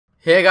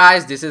Hey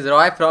guys, this is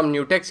Roy from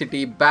New Tech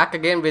City back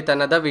again with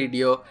another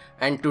video,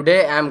 and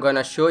today I am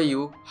gonna show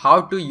you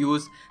how to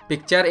use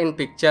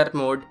picture-in-picture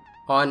mode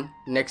on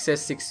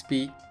Nexus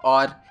 6P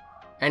or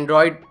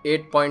Android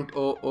 8.0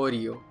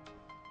 Oreo.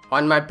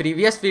 On my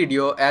previous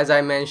video, as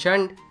I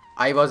mentioned,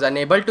 I was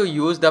unable to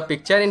use the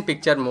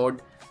picture-in-picture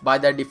mode by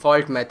the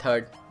default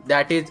method,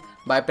 that is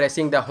by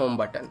pressing the home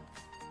button.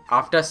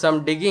 After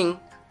some digging,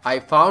 I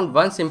found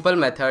one simple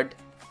method.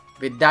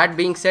 With that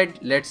being said,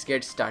 let's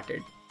get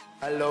started.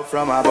 Hello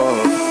from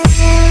above.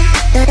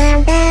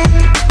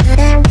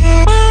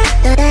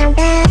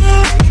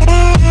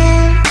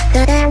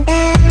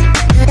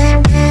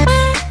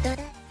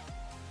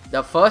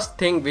 The first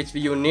thing which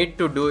you need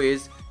to do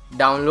is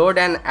download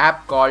an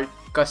app called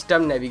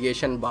Custom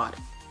Navigation Bar.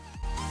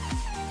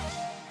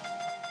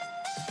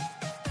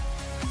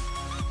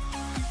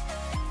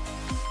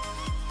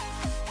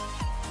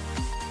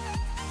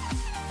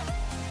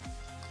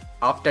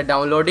 After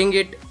downloading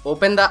it,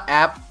 open the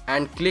app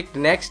and click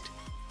Next.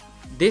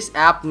 This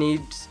app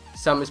needs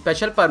some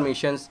special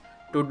permissions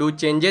to do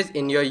changes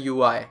in your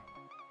UI.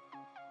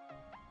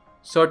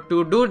 So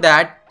to do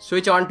that,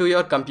 switch on to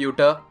your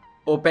computer,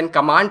 open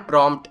command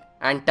prompt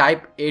and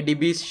type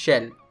adb's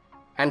shell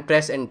and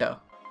press enter.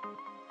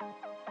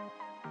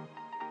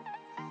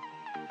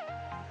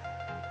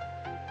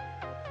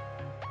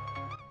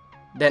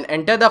 Then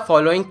enter the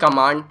following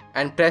command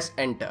and press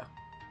enter.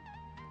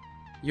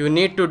 You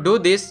need to do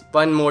this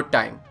one more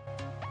time.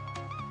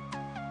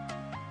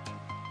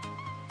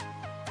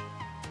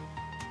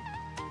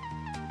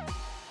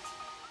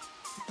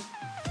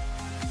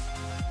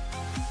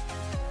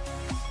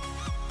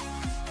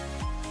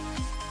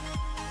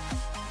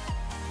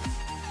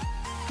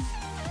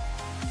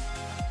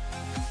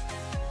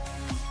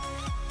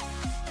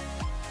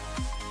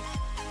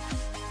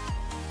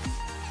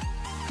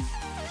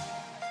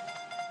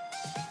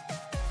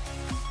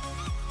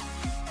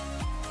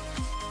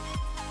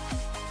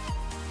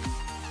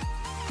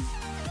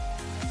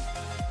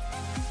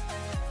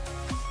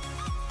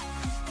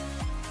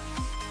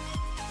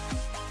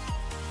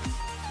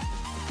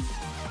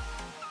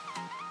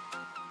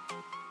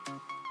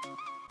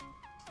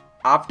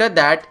 After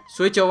that,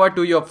 switch over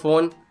to your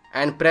phone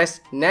and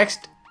press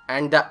next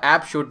and the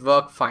app should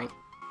work fine.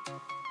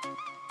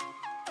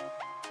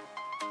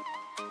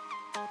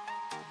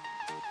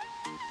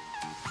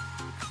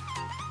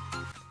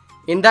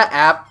 In the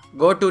app,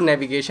 go to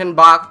navigation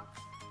bar,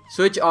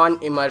 switch on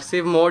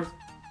immersive mode,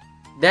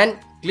 then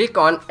click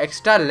on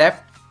extra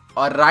left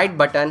or right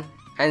button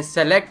and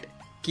select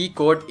key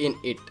code in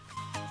it.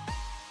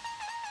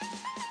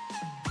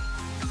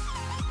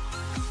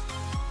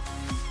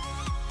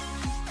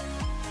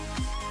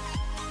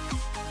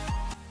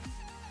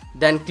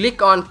 Then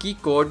click on key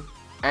code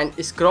and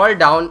scroll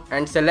down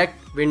and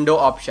select window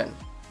option.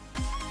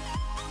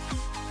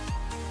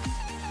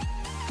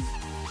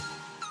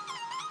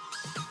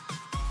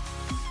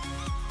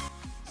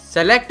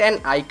 Select an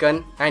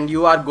icon and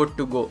you are good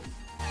to go.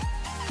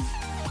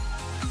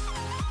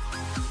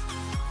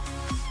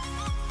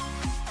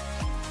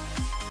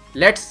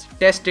 Let's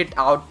test it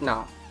out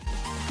now.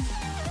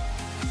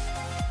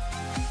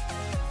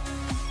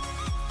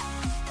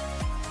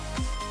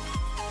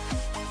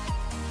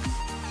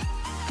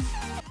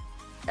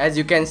 As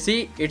you can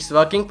see, it's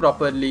working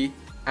properly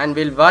and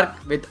will work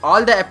with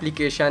all the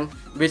application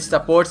which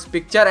supports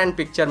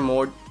picture-in-picture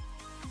mode.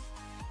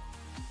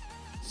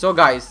 So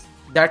guys,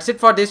 that's it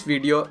for this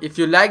video. If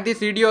you like this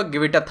video,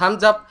 give it a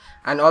thumbs up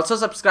and also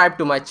subscribe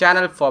to my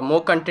channel for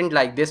more content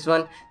like this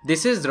one.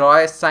 This is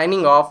Roy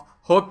signing off.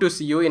 Hope to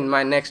see you in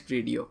my next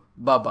video.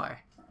 Bye bye.